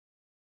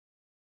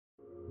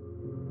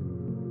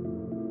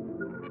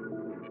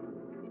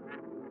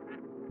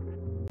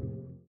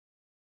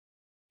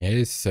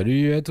Et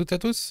salut à toutes et à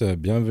tous,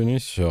 bienvenue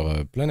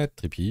sur Planète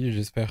Trippy,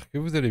 j'espère que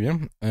vous allez bien.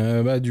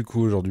 Du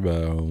coup aujourd'hui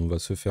on va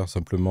se faire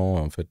simplement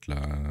en fait la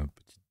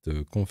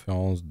petite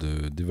conférence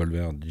de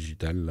Devolver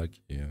Digital là,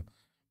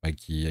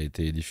 qui a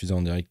été diffusée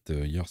en direct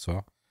hier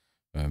soir.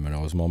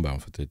 Malheureusement en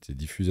fait elle a été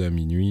diffusée à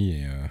minuit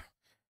et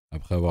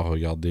après avoir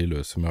regardé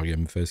le Summer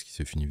Game Fest qui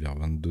s'est fini vers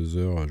 22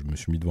 h, je me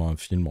suis mis devant un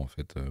film en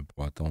fait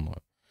pour attendre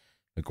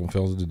la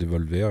conférence de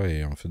Devolver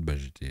et en fait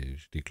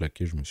j'étais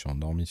claqué, je me suis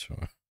endormi sur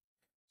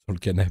le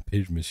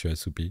canapé, je me suis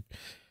assoupi.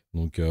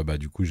 Donc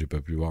du coup j'ai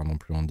pas pu voir non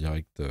plus en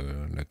direct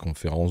la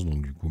conférence,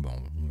 donc du coup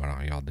on va la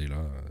regarder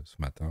là ce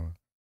matin.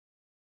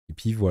 Et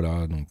puis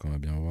voilà, donc on va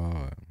bien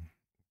voir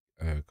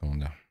comment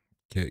dire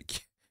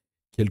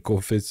quelle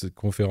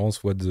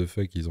conférence what the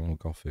fuck ils ont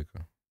encore fait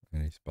quoi.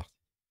 Allez c'est parti.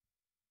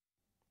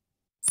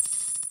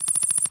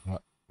 Ouais.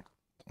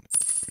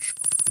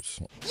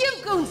 You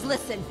goons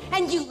listen,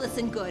 and you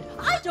listen good.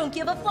 I don't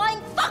give a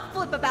flying fuck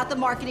flip about the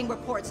marketing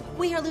reports.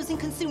 We are losing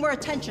consumer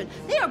attention.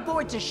 They are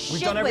bored to shit.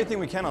 We've done everything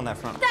we can on that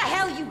front. The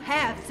hell you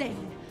have,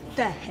 Zane.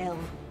 The hell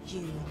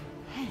you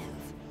have.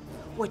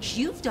 What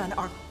you've done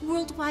are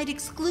worldwide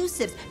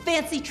exclusives,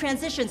 fancy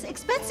transitions,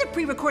 expensive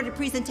pre-recorded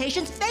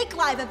presentations, fake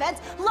live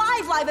events,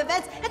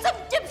 and some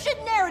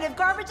dipshit narrative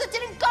garbage that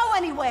didn't go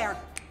anywhere.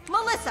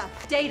 Melissa,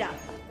 data.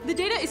 The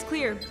data is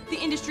clear. The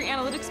industry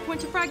analytics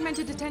point to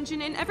fragmented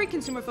attention in every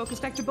consumer-focused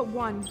vector but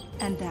one.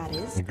 And that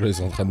is? Donc là, ils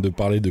sont en train de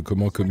parler de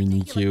comment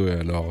communiquer aux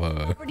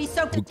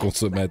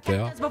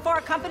consommateurs.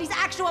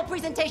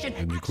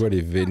 Du coup, elle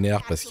est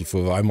vénère parce qu'il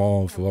faut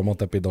vraiment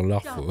taper dans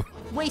l'art.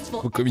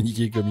 Faut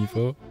communiquer comme il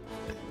faut.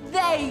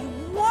 They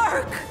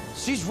work.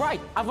 She's right.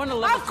 I've run a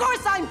level. Of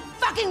course I'm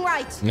fucking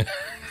right.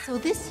 So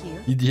this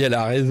year. Il dit elle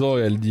a raison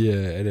et elle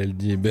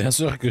dit bien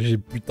sûr que j'ai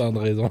putain de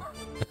raison.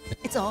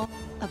 It's all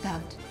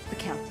about the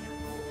countdown.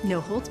 No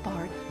holds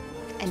barred.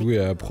 Tout est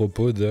à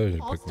propos de... J'ai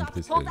pas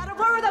compris ce qu'elle dit.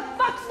 Where the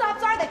fuck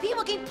stops are they?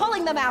 People keep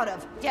pulling them out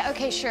of. Yeah,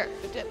 okay, sure.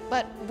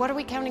 But what are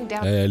we counting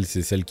down? Elle,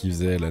 c'est celle qui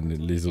faisait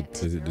les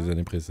autres des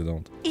années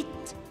précédentes. It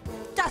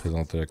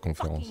Présenter la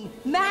conférence.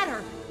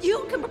 Matter. You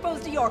can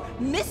propose to your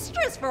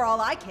mistress for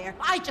all I care.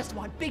 I just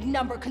want big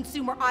number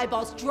consumer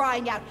eyeballs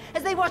drying out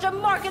as they watch a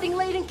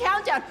marketing-laden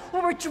countdown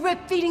where we're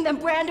drip-feeding them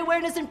brand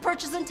awareness and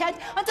purchase intent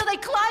until they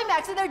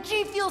climax in their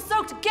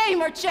G-Fuel-soaked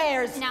gamer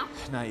chairs. No.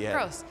 Not yet.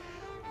 Gross.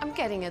 I'm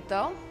getting it,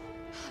 though.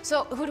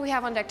 So, who do we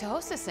have on deck to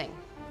host this thing?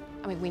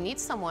 I mean, we need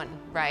someone,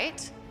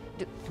 right?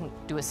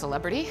 Do a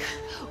celebrity?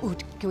 Ooh,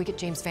 can we get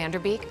James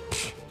Vanderbeek?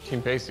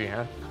 Team Pacey,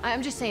 huh?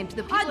 I'm just saying, to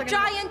the people A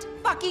giant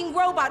fucking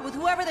robot with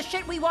whoever the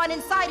shit we want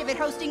inside of it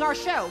hosting our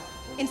show.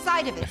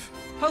 Inside of it.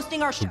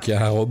 Hosting our show. Donc il y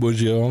a un robot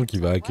géant qui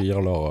va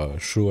accueillir leur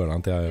show à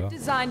l'intérieur.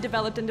 Designed,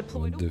 developed, and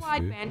deployed a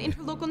wideband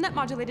interlocal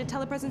net-modulated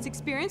telepresence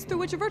experience through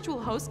which a virtual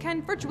host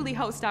can virtually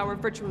host our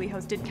virtually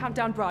hosted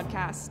countdown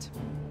broadcast.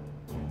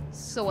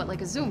 So what,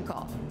 like a Zoom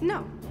call?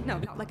 No,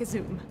 not like a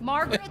Zoom.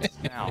 Margaret?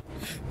 Now.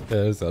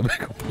 C'est un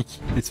peu compliqué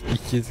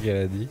d'expliquer ce qu'elle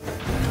a dit.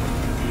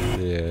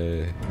 Et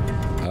le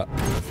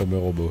fameux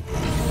robot.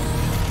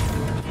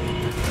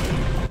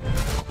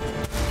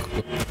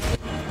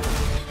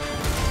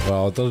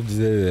 Alors autant je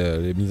disais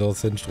les mises en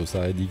scène je trouve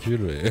ça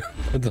ridicule, mais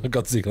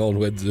quand c'est grand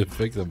what the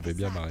fuck ça me fait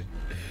bien marrer.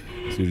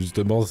 Parce que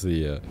justement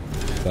c'est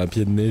un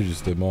pied de nez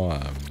justement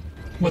à...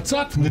 What's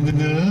up?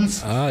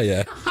 Ah, il y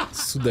a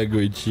Suda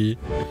Goichi.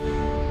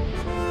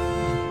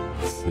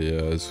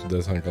 C'est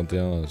Suda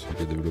 51, celui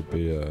qui a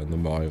développé No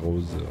More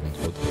Heroes,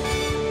 entre autres.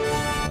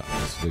 Voilà,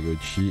 Suda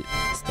Goichi,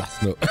 Star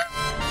Snow.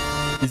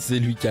 Et c'est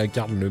lui qui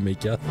incarne le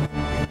mecha.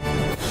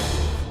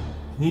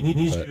 Ouais,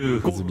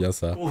 c'est bien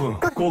ça.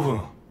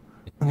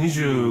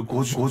 59秒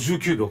か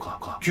9秒か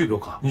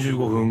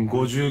25分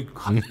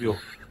58秒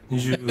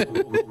25分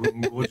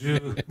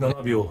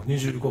57秒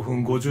25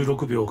分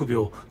56秒9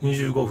秒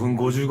25分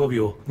55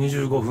秒25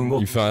分5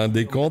 Il fait un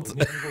décompte.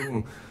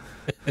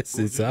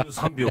 C'est ça.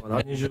 3秒か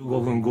な25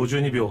分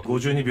52秒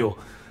52秒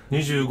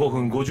25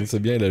分50 C'est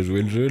bien, il a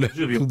joué le jeu là.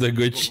 Suda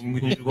Goichi.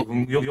 25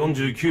分49秒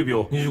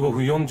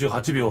25分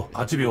48秒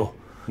8秒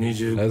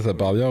Là, ça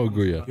part bien au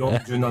couille.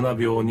 47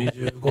秒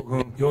25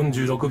分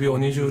46秒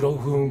26分6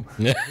分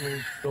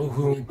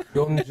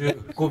45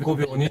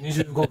秒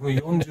25分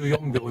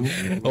44秒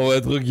On voit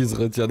un truc qui se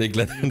retient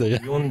d'éclater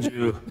derrière.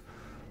 42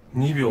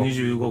秒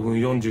25分41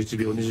秒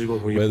25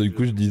分 Ouais, du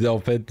coup, je disais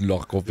en fait,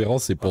 leur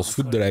conférence, c'est pour se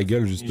foutre de la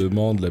gueule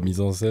justement de la mise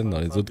en scène dans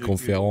les autres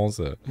conférences.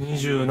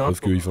 Sauf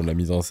qu'ils font de la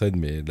mise en scène,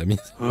 mais de la mise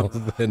en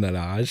scène à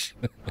l'arrache.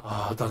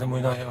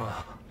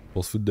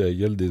 Pour se foutre de la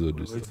gueule des autres,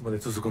 justement.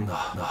 25分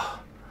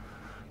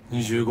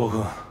25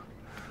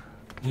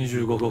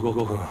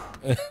分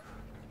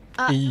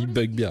Il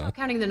bug bien.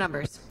 Counting the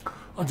numbers.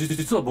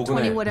 実は僕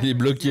 20 ね whatever. Il est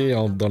bloqué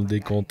dans le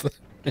décompte.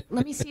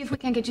 Let me see if we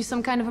can get you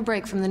some kind of a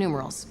break from the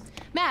numerals.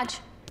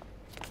 Madge.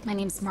 My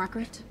name's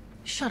Margaret.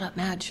 Shut up,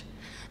 Madge.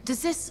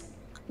 Does this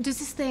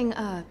thing,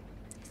 I'm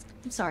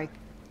sorry.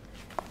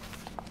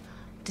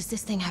 Does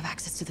this thing have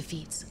access to the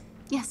feeds?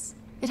 Yes,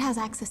 it has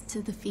access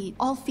to the feed.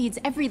 All feeds,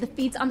 the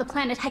feeds on the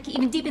planet. Heck,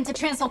 even deep into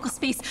translocal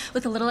space.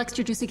 With a little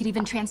extra juice, we could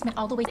even transmit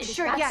all the way to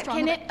Sure, that yeah,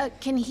 strong.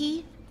 can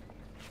he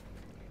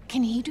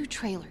Can he do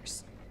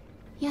trailers?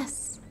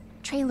 Yes.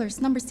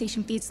 Trailers, number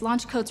station feeds,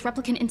 launch codes,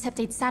 replicant incept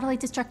dates,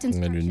 satellite destruct On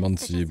instructions. lui demande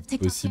s'il est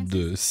possible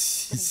de,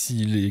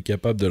 s'il est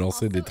capable de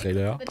lancer des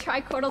trailers. The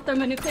trichordal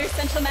thermonuclear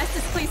central mass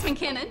displacement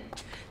cannon.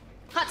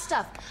 Hot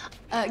stuff.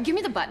 Give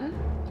me the button.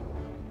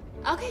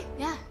 Okay,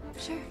 yeah,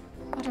 sure.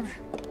 Whatever.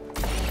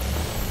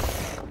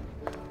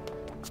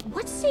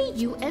 What say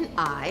you and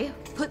I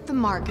put the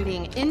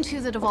marketing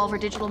into the Devolver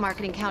Digital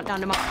Marketing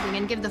Countdown to Marketing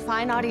and give the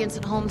fine audience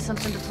at home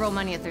something to throw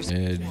money at their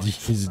Et ils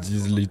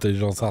utilisent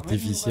l'intelligence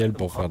artificielle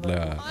pour faire de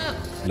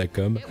la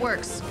com. It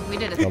works. We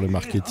did it. Faire le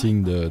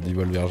marketing de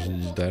Devolver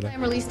Digital.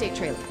 Time release date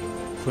trailer.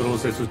 プロ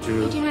セス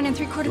中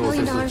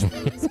 $89.75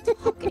 billion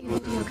top game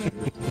video game.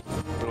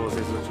 プロセ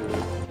ス中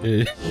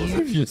Et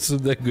le vieux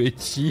Suda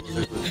Goichi,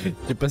 je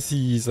sais pas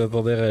s'il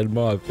s'attendait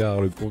réellement à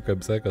faire le con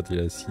comme ça quand il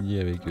a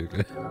signé avec eux.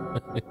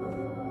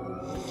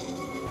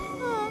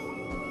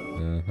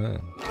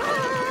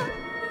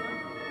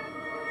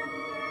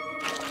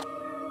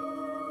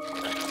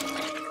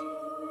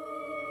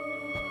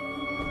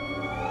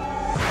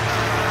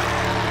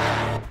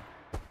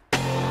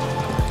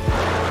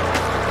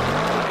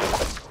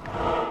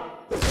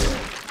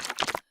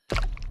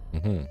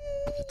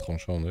 Petit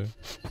tranchant en deux,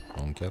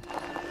 en quatre.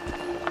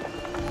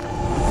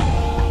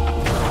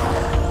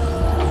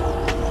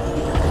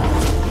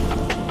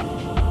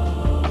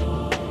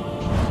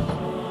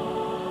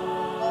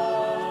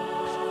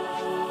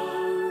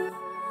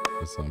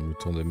 C'est un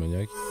mouton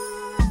démoniaque.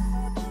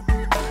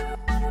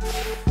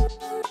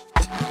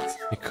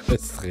 C'est quoi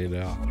ce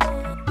trailer?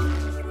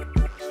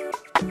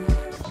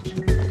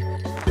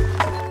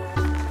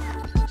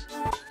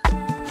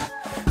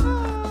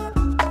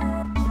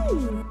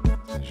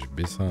 Je vais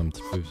baisser un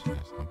petit peu, c'est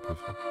un peu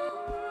fort.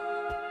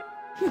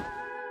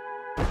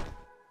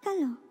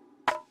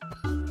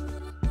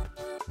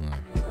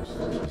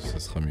 Ouais, ça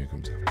sera mieux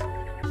comme ça.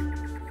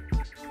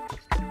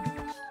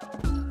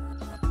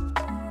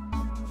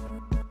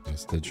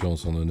 Statue en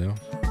son honneur.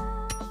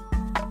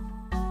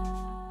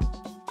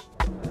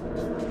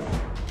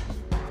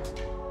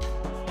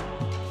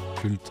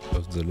 Cult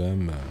of the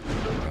Lamb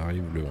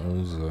arrive le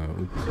 11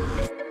 août.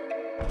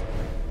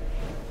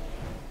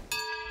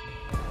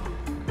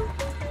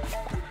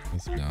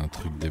 C'est bien un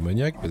truc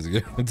démoniaque parce que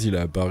quand il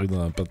a apparu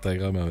dans un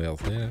pentagramme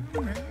inversé.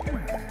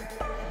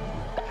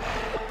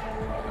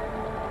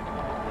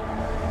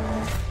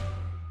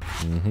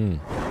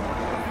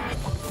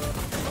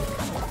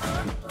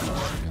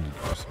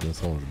 C'est bien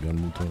ça, on joue bien le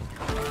mouton.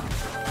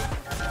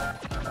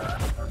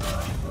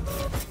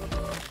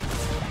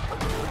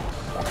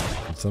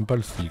 C'est sympa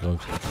le style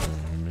graphique.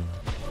 J'aime bien.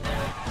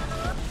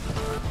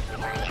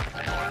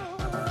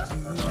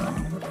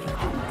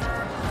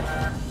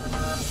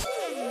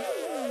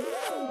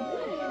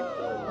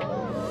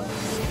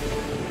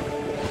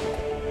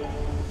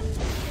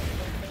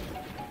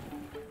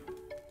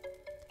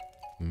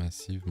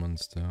 Massive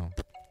Monster.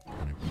 On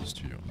est plus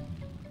studio.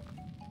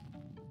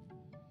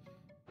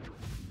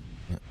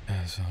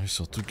 Ça arrive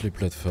sur toutes les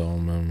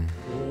plateformes.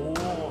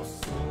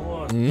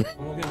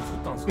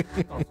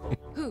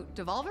 Who?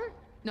 Devolver?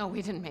 No,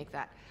 we didn't make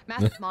that.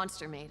 Massive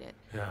Monster made it.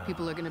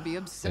 People are gonna be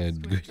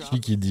obsessed with Goichi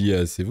qui dit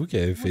c'est vous qui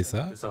avez fait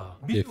ça?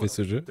 Qui avez fait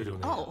ce jeu?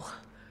 Oh,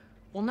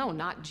 well, no,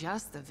 not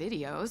just the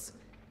videos.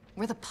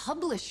 We're the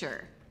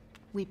publisher.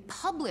 We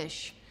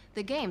publish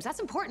the games. That's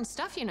important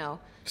stuff, you know.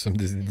 Nous sommes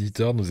des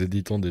éditeurs, nous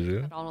éditons des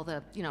jeux. All of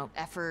the, you know,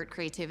 effort,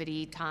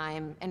 creativity,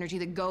 time, energy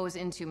that goes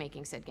into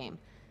making said game.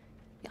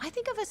 I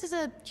think of us as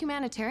a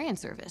humanitarian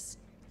service,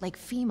 like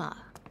FEMA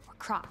or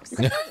Crocs.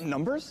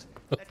 Numbers?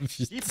 That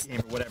Jeep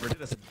game or whatever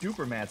did us a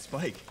duper mad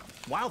spike.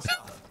 Wild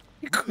stuff.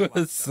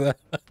 Quoi ça?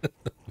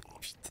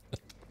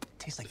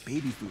 Tastes like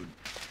baby food.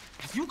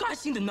 Have you guys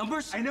seen the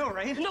numbers? I know,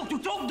 right? No, you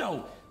don't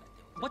know.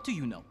 What do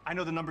you know? I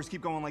know the numbers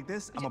keep going like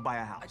this. I'm gonna buy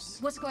a house.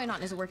 What's going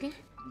on? Is it working?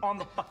 On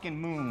the fucking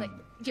moon. Like,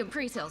 you know,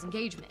 pre-sales,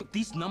 engagement. But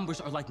these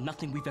numbers are like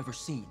nothing we've ever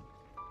seen.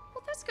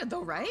 Well, that's good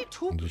though, right?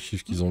 Les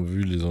chiffres qu'ils ont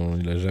vus,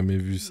 il a jamais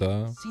vu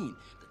ça.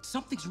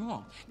 Something's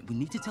wrong. We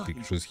need to tell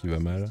Quelque chose qui va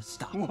mal.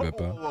 Stop. Qui va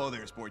pas. Whoa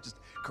there, sport. Just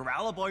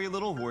corral up all your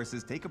little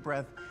horses, take a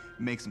breath,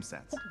 make some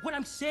sense. What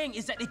I'm saying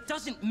is that it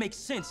doesn't make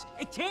sense.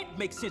 It can't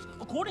make sense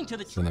according to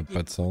the. Ça n'a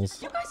pas de sens.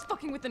 You guys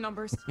fucking with the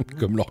numbers.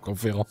 Comme leur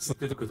conférence.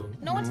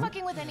 No one's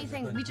fucking with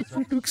anything. We just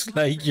Looks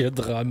like a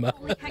drama.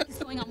 What the heck is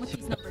going on with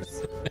these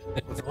numbers?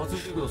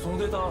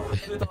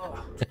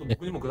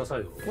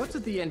 What's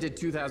at the end of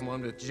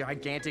 2001 with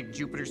gigantic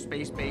Jupiter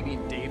space baby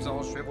and Dave's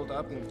all shriveled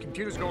up and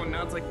computers going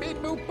nuts like beep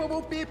boop boop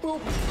boop beep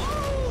boop.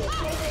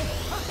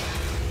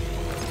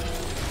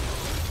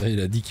 Là, il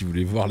a dit qu'il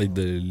voulait voir les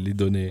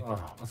données.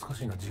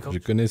 Je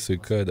connais ce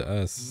code.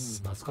 Ah,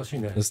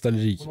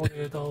 nostalgique.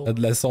 Ah,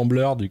 de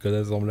l'assembleur, du code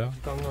assembleur.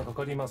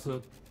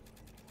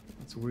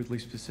 It's a weirdly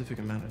specific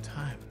amount of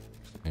time.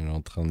 Il est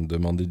en train de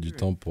demander du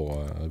temps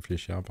pour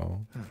réfléchir,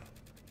 apparemment.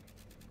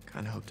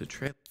 Kind of hope to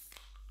trip.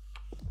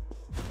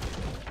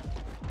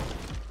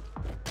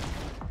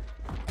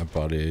 À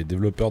part les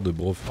développeurs de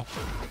Brofort.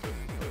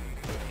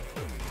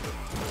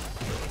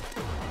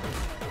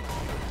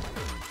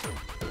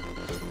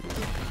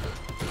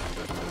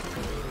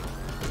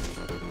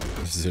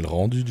 C'est le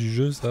rendu du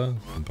jeu, ça?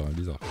 Ça me paraît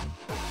bizarre.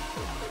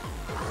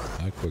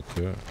 Ah,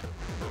 quoique.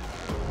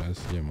 Ah,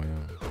 si, y a moyen.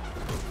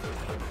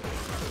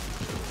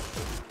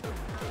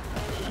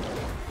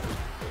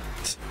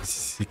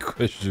 C'est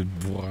quoi ce jeu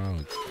de bourrin?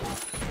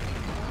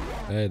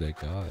 Ouais,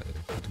 d'accord,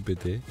 faut tout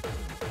péter.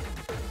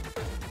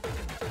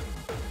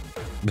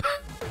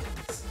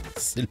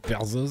 C'est le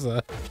perso,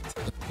 ça.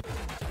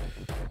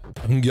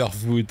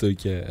 Hungerfoot,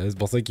 ok. C'est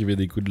pour ça qu'il met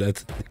des coups de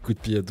latte, des coups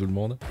de pied à tout le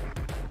monde.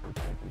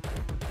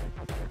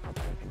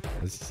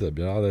 Ah, si, ça a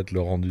bien l'air d'être le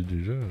rendu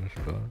du jeu, je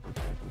sais pas.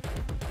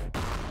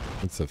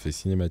 Donc ça fait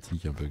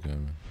cinématique un peu quand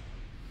même.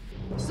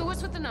 So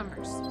what's with the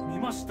numbers? 見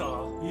ました。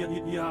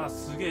いや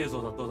すげえ映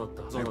像だった。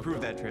 I approve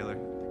that trailer.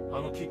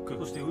 キック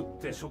そして打っ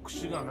て触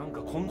手がなん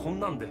かこん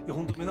なんで、いや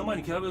本当目の前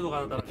にキャラベルとか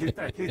あったら蹴り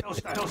たい倒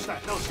した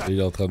い。Il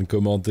est en train de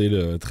commenter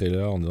le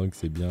trailer en disant que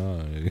c'est bien,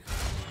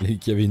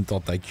 qu'il y avait une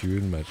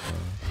tentacule, machin.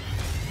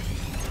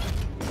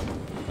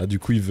 Ah du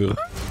coup il veut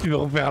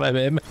refaire la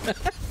même.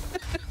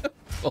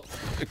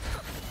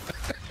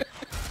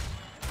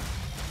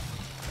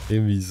 Et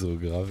mais ils sont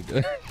graves.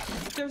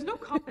 There's no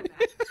comp in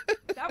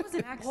that. That was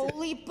an accident.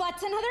 Holy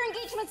butts, another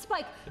engagement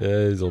spike!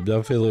 Ils ont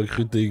bien fait de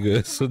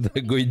recruter Suda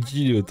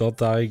Goichi autant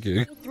taré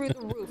que... Through the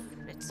roof.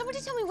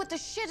 Somebody tell me what the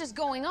shit is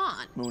going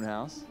on. Moon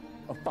house?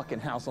 A fucking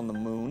house on the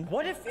moon?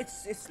 What if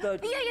it's the...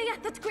 Yeah,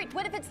 that's great.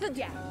 What if it's the...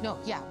 Yeah. No,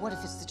 yeah, what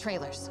if it's the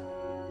trailers?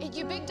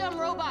 You big dumb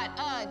robot,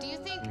 do you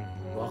think...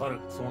 わかる、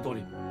その通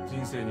り。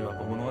人生にはやっ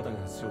ぱ物語が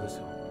必要です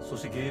よ。そ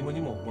してゲームに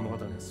も物語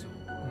が必要。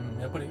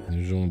やっぱり。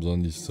Les gens ont besoin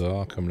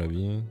d'histoire, comme la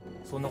vie.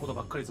 そんなこと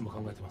ばっかりいつも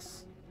考えてま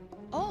す。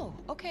Oh,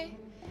 okay.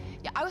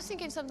 Yeah, I was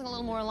thinking something a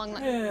little more along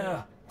the... い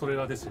やトレー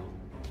ラーですよ。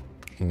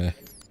Ouais.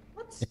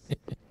 Let's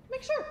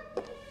make sure.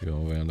 Je vais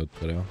envoyer un autre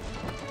trailer.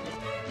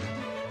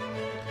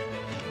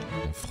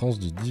 La France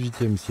du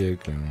XVIIIe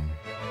siècle.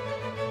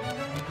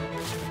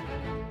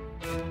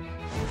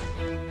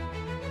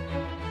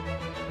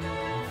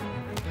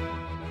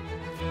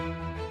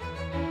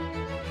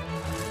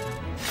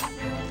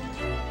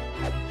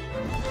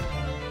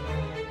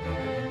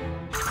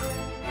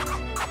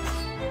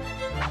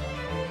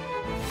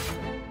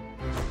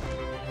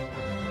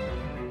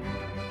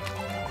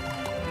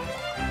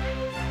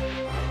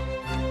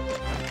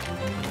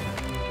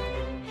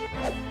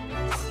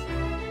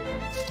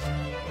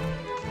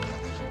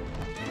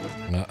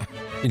 Ah,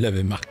 il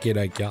avait marqué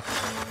la carte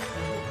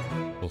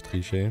pour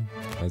tricher.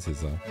 Ah, c'est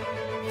ça.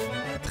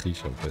 Il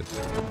triche en fait.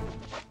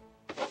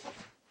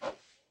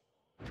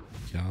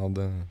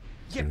 Garde.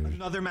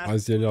 Ah,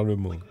 c'est à lire le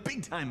mot.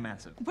 Big time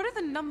massive. What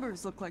do the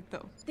numbers look like,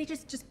 though? They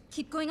just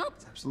keep going up.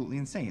 It's absolutely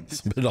insane.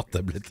 Ils met leur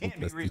tablette en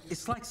plastique.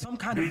 It's like some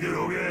kind of...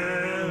 Video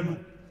game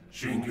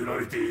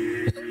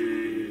singularity.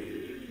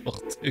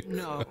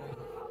 No.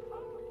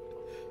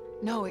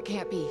 No, it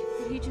can't be.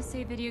 Did you just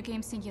say video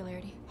game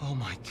singularity? Oh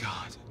my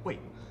god. Wait,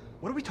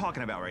 what are we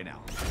talking about right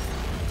now?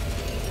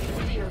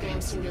 Video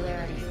game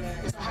singularity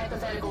is the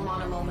hypothetical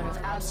monomoment of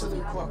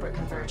absolute corporate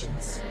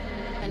convergence.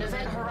 An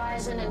event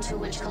horizon into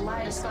which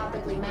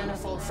kaleidoscopically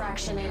manifold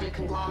fractionated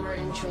conglomerate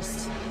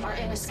interests are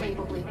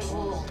inescapably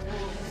pulled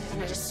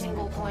at a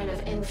single point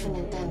of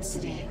infinite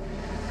density,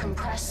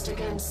 compressed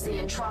against the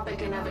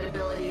entropic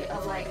inevitability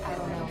of, like, I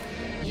don't know,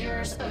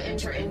 years of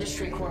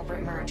inter-industry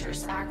corporate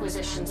mergers,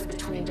 acquisitions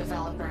between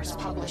developers,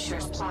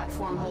 publishers,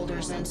 platform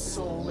holders, and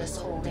soulless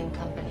holding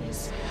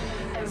companies.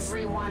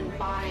 Everyone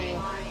buying,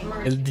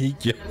 Elle dit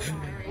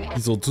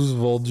qu'ils ont tous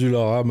vendu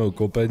leur âme aux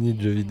compagnies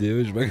de jeux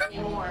vidéo. Je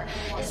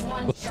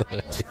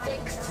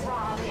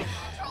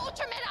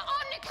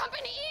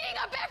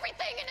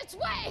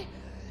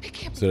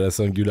C'est la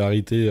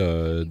singularité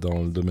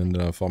dans le domaine de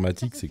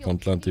l'informatique, c'est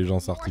quand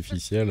l'intelligence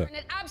artificielle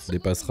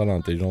dépassera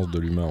l'intelligence de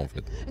l'humain en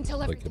fait.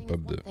 Pas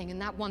capable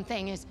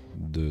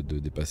de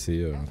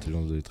dépasser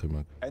l'intelligence de l'être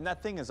humain. And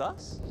that thing is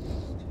us?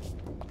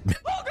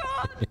 Oh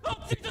god! Oh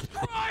Jesus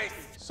Christ!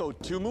 So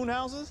 2 moon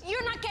houses?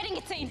 You're not getting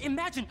it, Zane.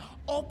 Imagine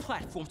all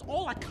platforms,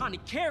 all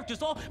iconic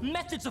characters, all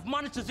methods of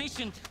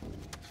monetization,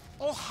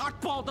 all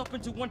hotballed up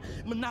into one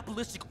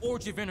monopolistic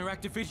orgy of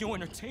interactive video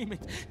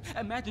entertainment.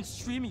 Imagine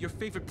streaming your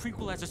favorite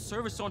prequel as a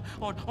service on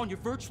your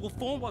virtual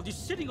phone while you're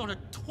sitting on a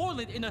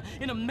toilet in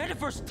a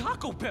metaverse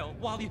Taco Bell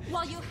while you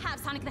have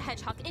Sonic the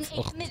Hedgehog in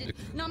a committed,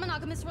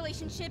 non-monogamous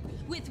relationship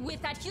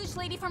with that huge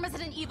lady from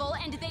Resident Evil,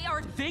 and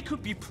they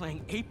could be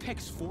playing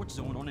Apex Fort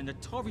Zone on an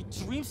Atari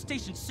Dream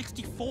Station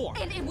 64.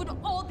 And it would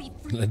all be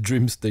free. La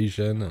Dream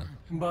Station.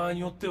 場合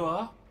によって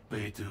は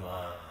ペイトゥ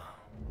ワン。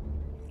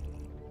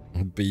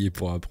Payer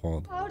pour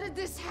apprendre. How did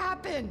this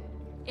happen?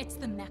 It's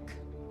the mech.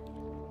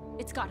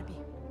 It's gotta be.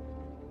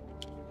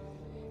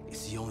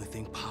 It's the only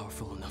thing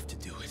powerful enough to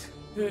do it.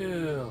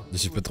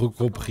 J'ai pas trop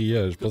compris,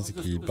 je pense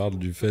qu'il parle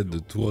du fait de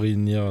tout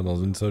réunir dans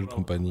une seule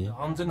compagnie.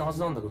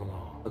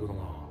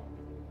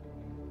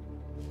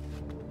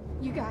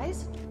 You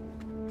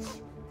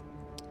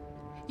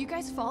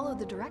guys follow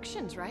the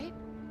directions, right?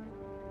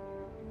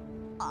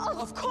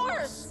 Of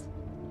course!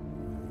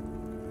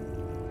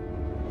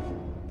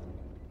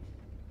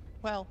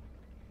 Well...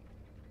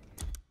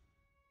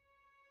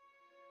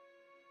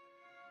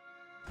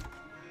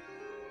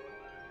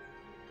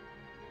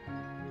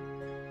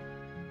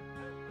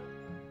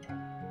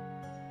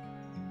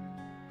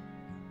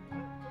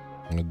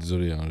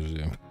 Désolé, hein,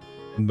 j'ai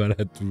une balle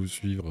à tout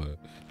suivre.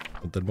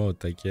 Ils sont tellement au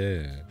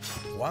taquet.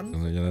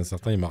 Il y en a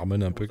certains, ils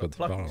marmonnent un peu quand ils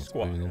parlent. Plucky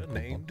Squire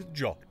named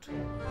Jot.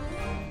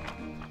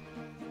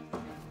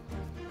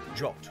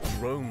 Jot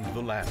roamed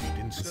the land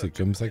in search C'est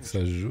comme ça que ça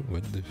se joue,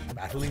 what the fuck.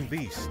 battling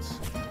beasts,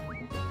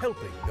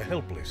 helping the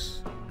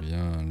helpless,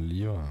 Bien un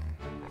livre.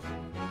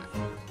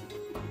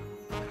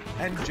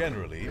 and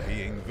generally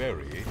being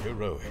very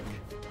heroic.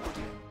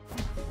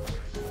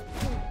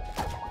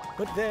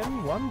 But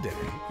then one day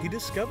he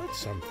discovered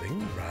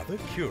something rather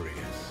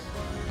curious.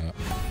 Ah,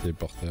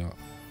 téléporteur.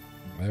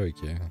 Ah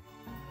ok.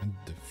 What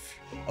the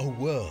fuck. A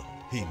world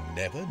he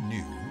never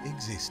knew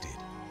existed.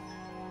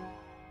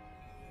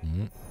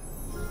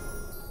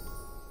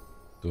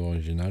 Tout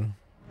original.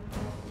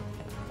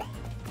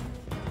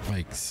 Ah,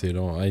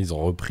 excellent. Ah, ils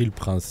ont repris le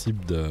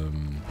principe de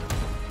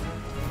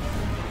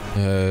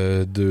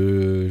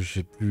je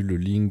sais plus, le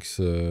Link's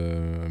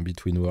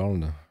Between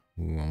Worlds,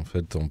 où en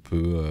fait on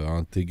peut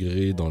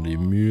intégrer dans les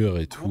murs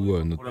et tout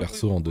notre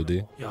perso en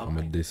 2D, en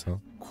mode dessin.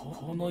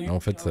 Et en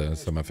fait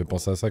ça m'a fait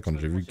penser à ça quand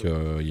j'ai vu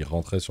qu'il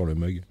rentrait sur le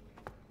mug.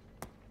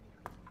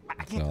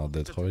 Ça a l'air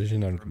d'être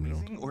original comme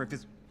genre.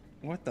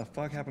 What the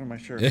fuck happened to my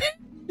shirt?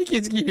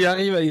 Qu'est-ce qui lui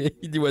arrive?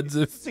 Il dit what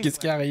the fuck? Qu'est-ce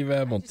qui arrive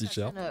à mon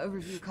t-shirt?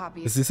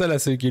 C'est ça la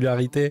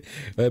singularité.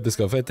 Ouais, parce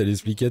qu'en fait, elle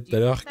expliquait tout à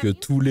l'heure que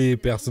tous les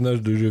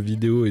personnages de jeux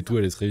vidéo et tout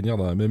allaient se réunir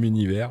dans un même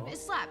univers.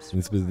 Une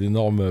espèce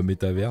d'énorme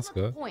métaverse,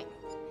 quoi.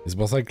 Et c'est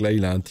pour ça que là,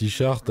 il a un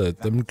t-shirt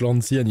Tom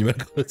Clancy Animal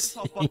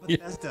Crossing.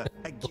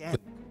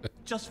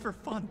 Just for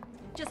fun.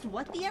 Just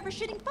what the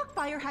ever-shitting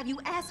fuckfire have you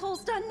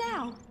assholes done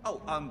now? Oh,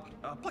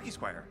 Plucky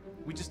Squire.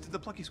 We just did the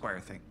Plucky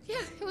Squire thing.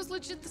 Yeah, it was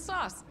legit the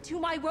sauce. To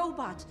my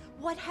robot.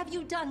 What have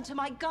you done to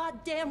my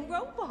goddamn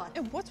robot?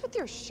 And what's with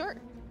your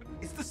shirt?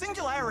 It's the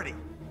singularity.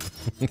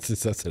 C'est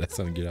ça, c'est la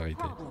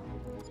singularité.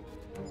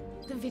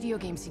 The video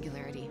game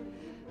singularity.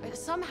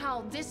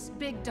 Somehow, this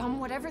big dumb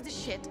whatever the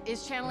shit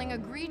is channeling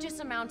egregious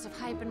amounts of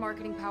hype and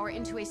marketing power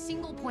into a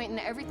single point, and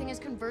everything is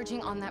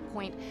converging on that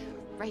point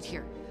right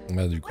here.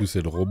 Ah, du coup,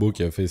 c'est le robot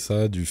qui a fait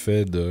ça du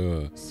fait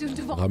de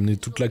ramener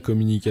toute la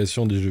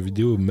communication des jeux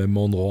vidéo au même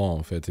endroit,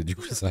 en fait. Et du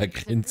coup, ça a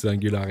créé une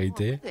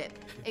singularité.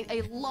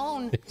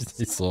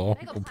 Ils sont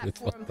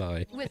complètement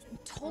tarés.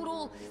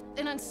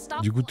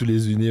 Du coup, tous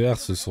les univers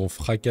se sont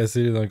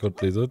fracassés les uns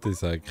contre les autres et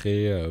ça a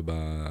créé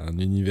un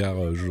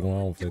univers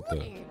joint, en fait,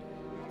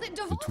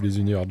 de tous les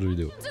univers de jeux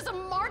vidéo.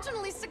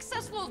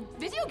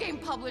 Video game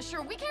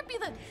publisher, we can't be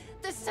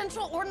the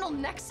central ordinal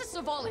nexus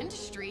of all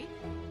industry.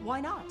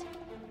 Why not?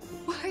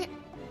 Why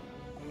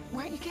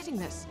aren't you getting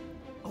this?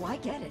 Oh, I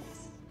get it.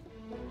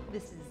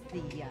 This is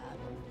the,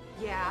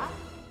 Yeah?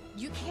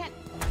 You can't...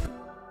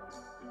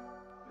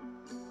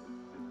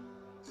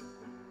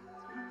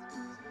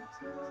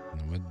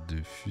 What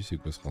the fuck, c'est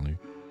quoi ce rendu?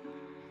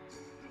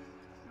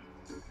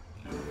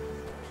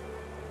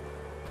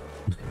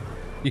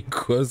 Et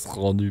quoi ce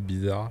rendu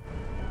bizarre?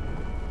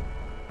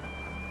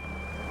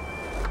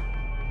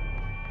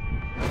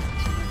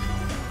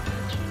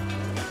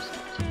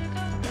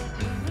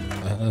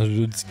 Un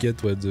jeu de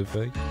skate, what the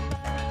fuck?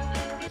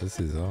 Ça,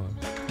 c'est ça.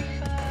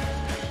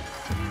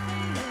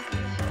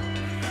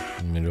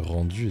 Mais le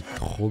rendu est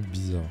trop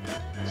bizarre.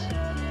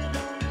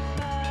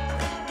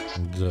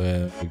 On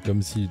dirait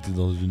comme s'il était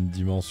dans une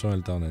dimension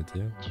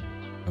alternative.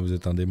 Ah, vous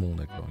êtes un démon,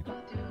 d'accord.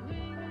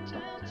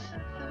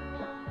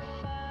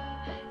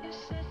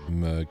 Il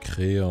m'a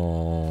créé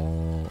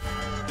en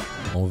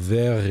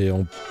vert et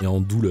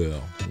en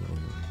douleur.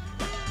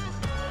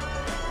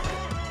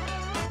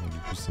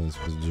 C'est une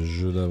espèce de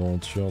jeu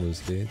d'aventure de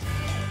skate.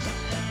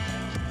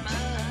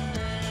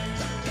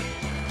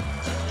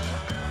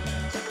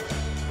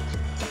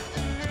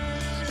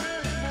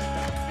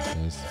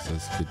 Ouais, c'est ça,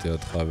 skater à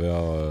travers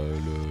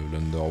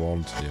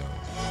l'Underworld,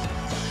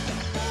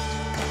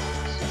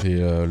 c'est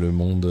le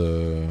monde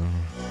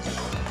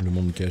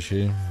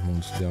caché, le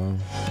monde souterrain.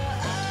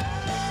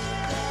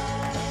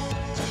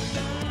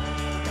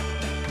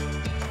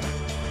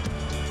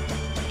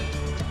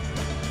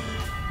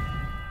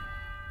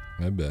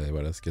 Ouais, bah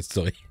voilà, Skate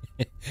Story.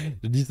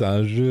 Je dis, c'est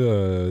un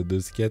jeu de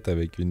skate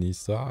avec une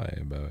histoire,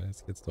 et bah ouais,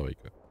 Skate Story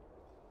quoi.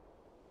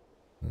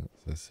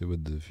 Ça, c'est what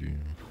the fuck.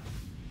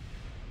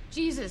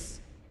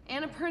 Jesus,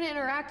 Annapurna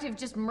Interactive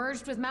just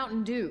merged with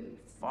Mountain Dew.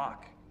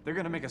 Fuck. They're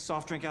gonna make a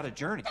soft drink out of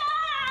Journey.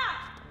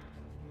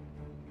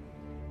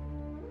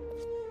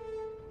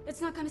 It's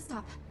not gonna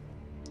stop.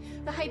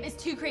 The hype is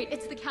too great.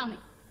 It's the counting.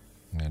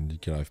 Elle dit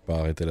qu'elle n'arrive pas à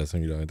arrêter la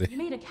singularité. We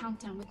made a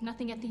countdown with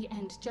nothing at the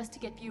end just to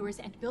get viewers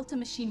and built a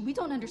machine we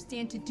don't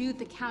understand to do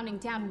the counting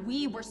down.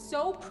 We were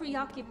so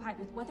preoccupied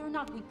with whether or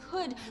not we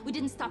could, we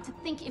didn't stop to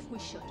think if we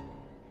should.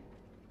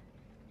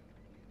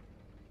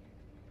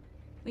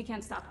 We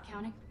can't stop it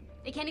counting.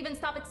 It can't even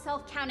stop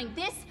itself counting.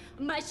 This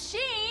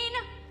machine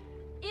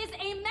is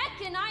a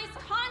mechanized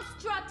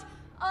construct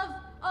of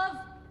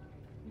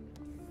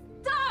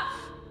stuff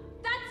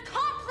that's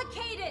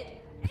complicated.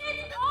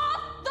 It's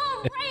off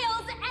the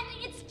rails and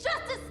it's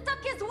just as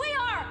stuck as we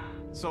are.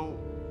 So,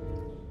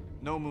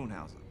 no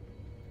Moonhausen.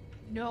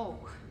 No.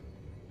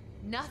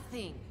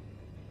 Nothing.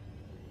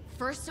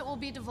 First it will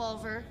be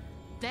Devolver,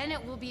 then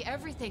it will be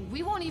everything.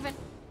 We won't even...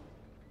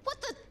 What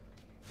the...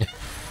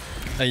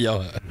 Il y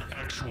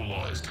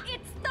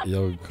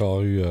a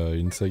encore eu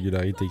une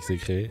singularité qui s'est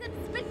créée.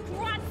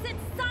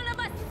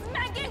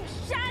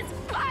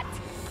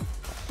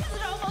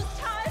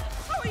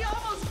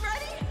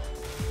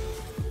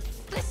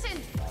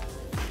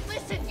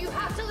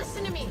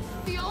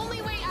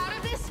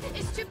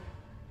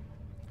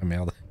 Ah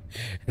merde.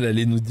 Elle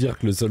allait nous dire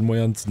que le seul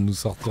moyen de nous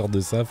sortir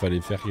de ça,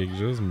 fallait faire quelque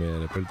chose, mais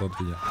elle a pas le temps de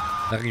finir.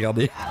 Ah,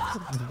 regardez,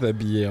 tout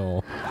habillé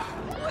en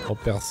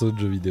perso de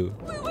jeux vidéo.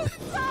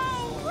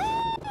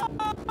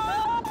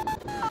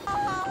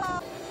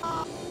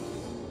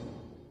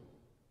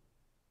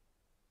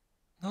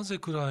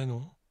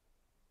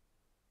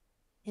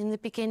 In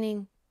the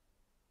beginning,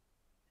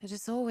 it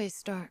is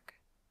always dark.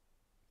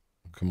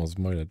 Au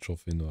commencement, il a toujours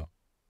fait noir.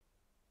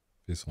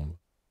 Fait sombre.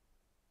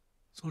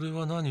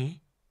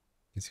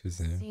 Qu'est-ce que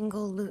c'est?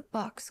 Single loot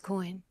box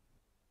coin.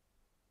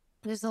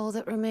 It is all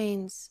that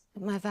remains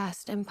of my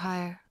vast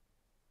empire.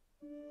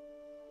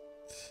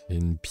 C'est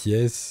une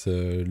pièce,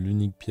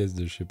 l'unique pièce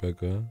de je sais pas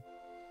quoi.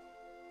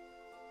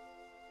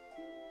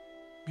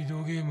 Les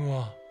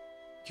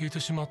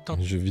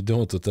jeux vidéo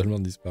ont totalement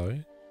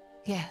disparu?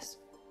 Yes.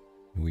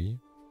 Oui.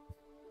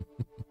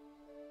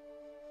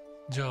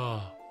 Tout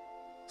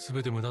ça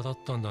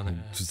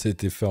a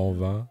été fait en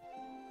vain?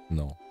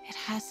 Non. It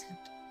hasn't.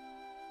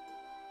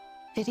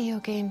 Video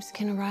games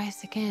can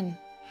arise again.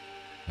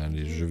 Ah,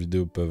 les jeux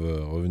vidéo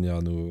peuvent revenir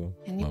à nouveau,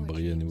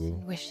 briller à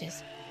nouveau.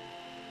 Wishes.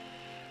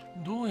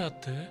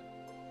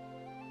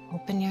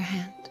 Open your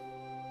hand.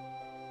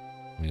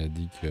 Il a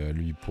dit que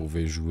lui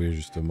pouvait jouer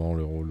justement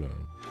le rôle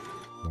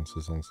dans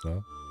ce sens-là.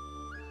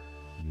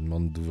 Il lui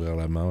demande d'ouvrir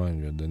la main et il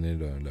lui a donné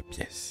la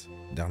pièce.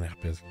 Dernière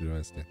pièce qui lui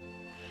restait.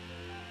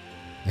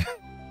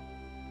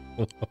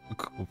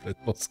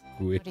 Complètement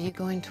secoué. What are you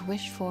going to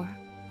wish for?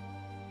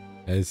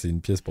 Eh, c'est une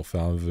pièce pour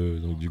faire un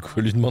vœu, donc du coup,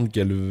 on lui demande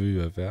quel vœu il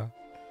va faire.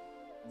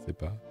 Je sais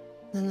pas.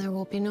 Then there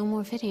will be no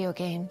more video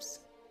games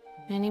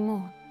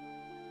anymore.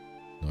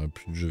 Il n'y aura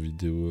plus de jeux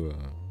vidéo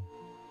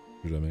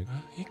jamais.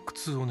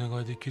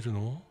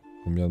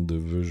 Combien de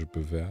vœux je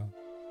peux faire?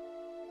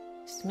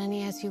 As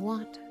many as you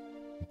want.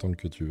 Autant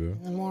que tu veux.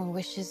 And the more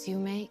wishes you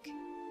make,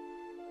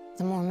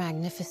 the more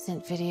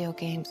magnificent video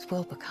games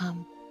will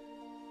become.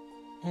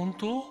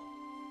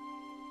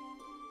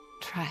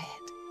 Try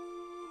it.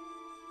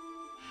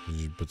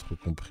 J'ai pas trop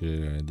compris.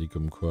 Elle a dit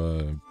comme quoi,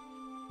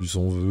 plus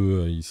on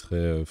veut, il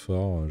serait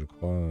fort, je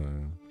crois.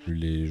 Plus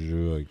les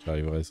jeux qui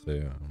arriveraient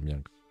seraient bien.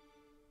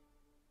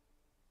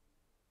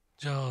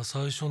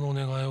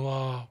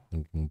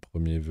 Donc mon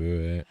premier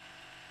vœu est...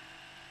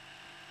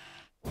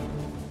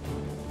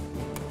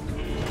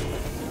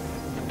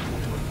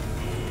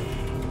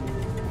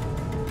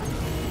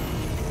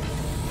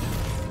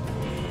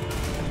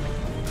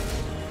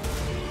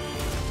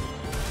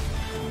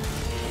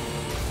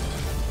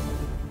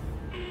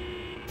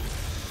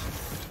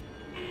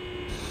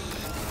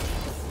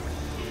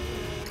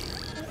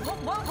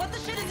 What the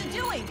shit is it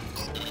doing?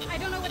 I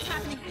don't know what's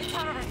happening. It's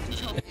out of our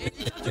control.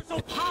 It's so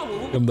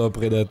powerful. Comme dans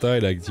Predator,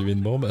 il a activé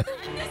une bombe.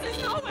 This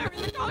is nowhere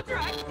in the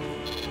contract.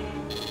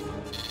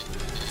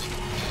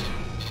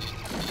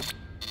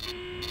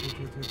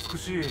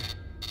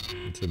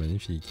 C'est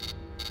magnifique.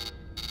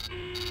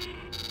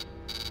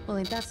 Well,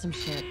 ain't that some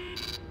shit?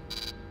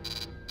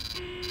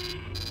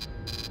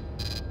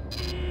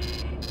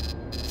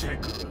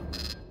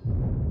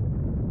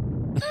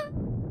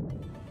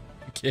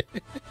 Ok.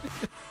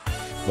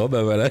 Bon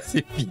bah voilà,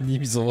 c'est fini,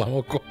 ils sont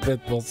vraiment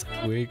complètement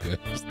secoués quoi.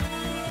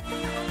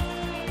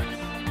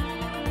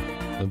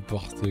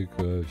 N'importe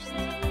quoi,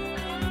 putain.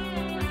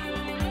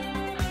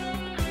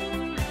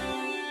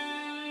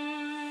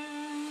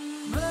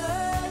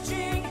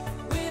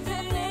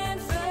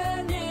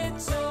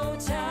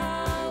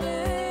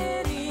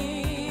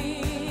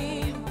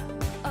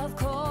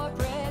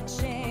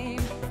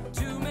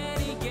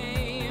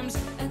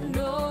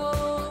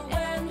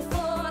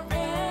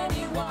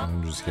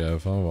 Jusqu'à la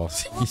fin, voir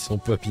s'ils sont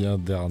pas bien un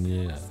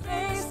dernier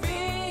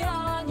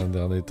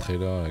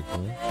trailer avec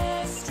moi.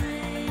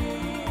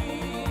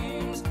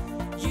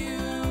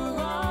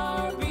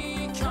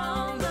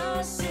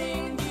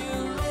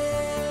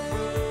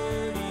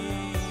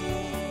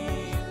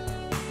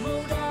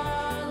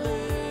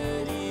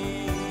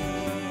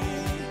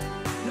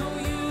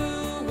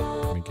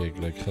 Le mec avec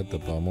la crête,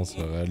 apparemment c'est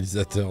le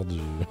réalisateur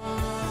du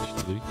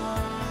truc.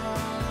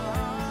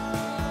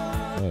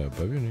 Ouais,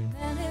 pas vu lui.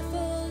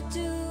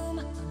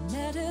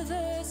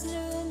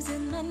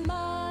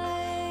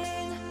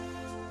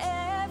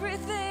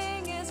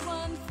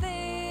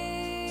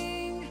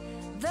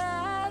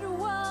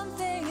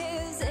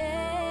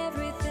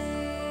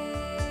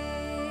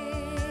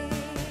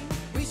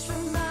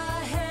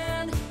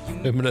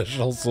 Même la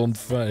chanson de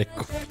fin est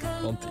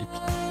complètement débile.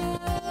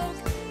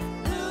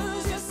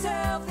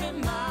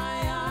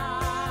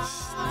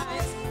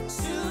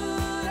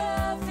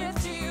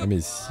 Ah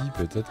mais si,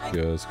 peut-être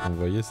que ce qu'on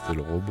voyait c'était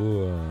le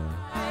robot,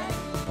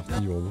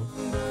 partie du robot.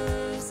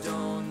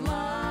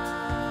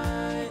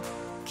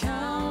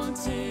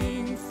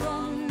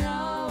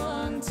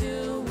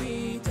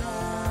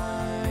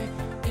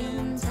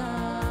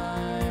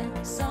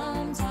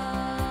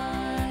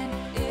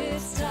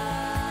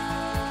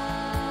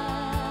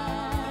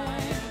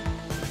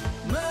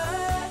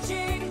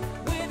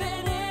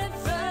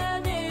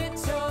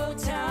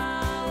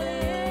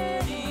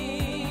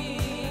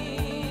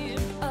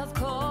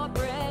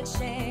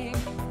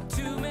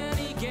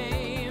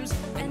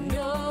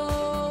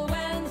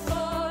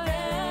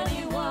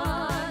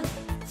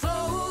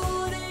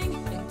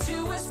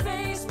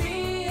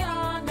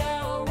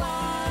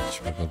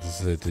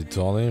 ça a été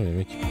tourné, mais les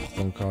mecs ils portent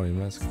encore les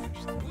masques.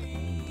 Putain,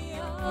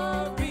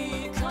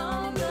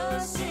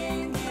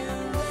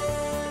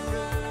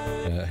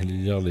 allez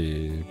lire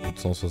les plus de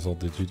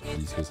 160 études qui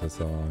disent que ça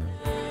sert à rien.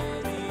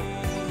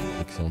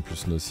 Et que c'est en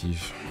plus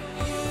nocif.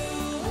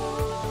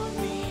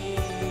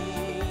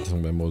 Ils ont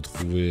même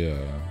retrouvé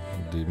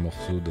des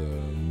morceaux de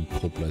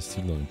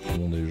microplastique dans les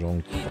poumons des gens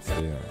qui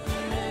portaient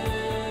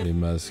les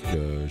masques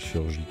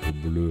chirurgicaux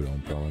bleus là, en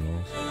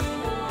permanence.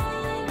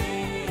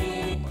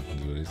 Bon, bah,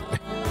 désolé, ça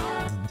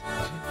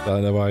n'a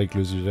rien à voir avec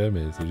le sujet,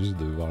 mais c'est juste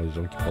de voir les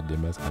gens qui portent des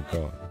masques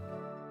encore.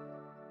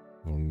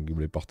 Vont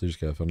les porter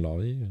jusqu'à la fin de leur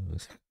vie.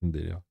 C'est un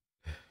délire.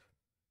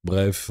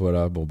 Bref,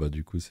 voilà, bon bah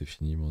du coup c'est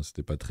fini. Bon,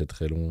 c'était pas très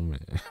très long, mais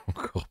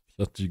encore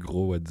bien du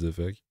gros what the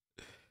fuck.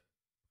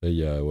 Après il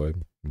y a, ouais,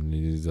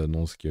 les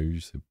annonces qu'il y a eu,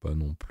 c'est pas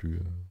non plus...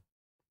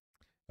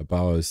 À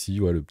part si,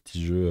 ouais, le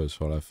petit jeu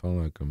sur la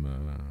fin, là, comme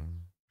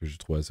que j'ai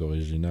trouvé assez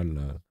original,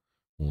 là,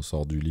 où on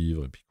sort du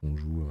livre et puis qu'on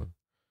joue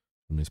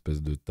une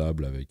espèce de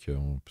table avec...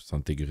 on peut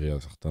s'intégrer à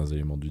certains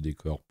éléments du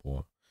décor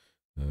pour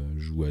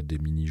jouer à des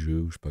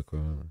mini-jeux ou je sais pas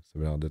quoi. Ça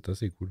avait l'air d'être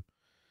assez cool.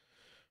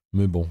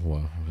 Mais bon,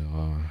 ouais, on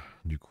verra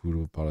du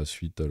coup par la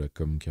suite la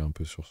com qui est un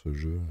peu sur ce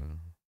jeu.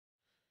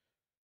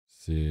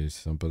 C'est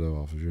sympa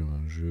d'avoir vu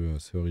un jeu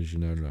assez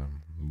original.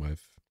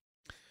 Bref.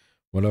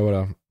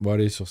 Voilà. Bon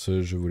allez, sur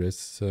ce, je vous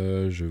laisse.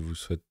 Je vous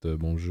souhaite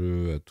bon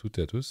jeu à toutes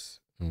et à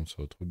tous. On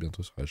se retrouve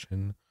bientôt sur la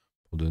chaîne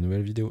pour de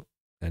nouvelles vidéos.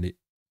 Allez,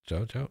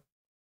 ciao.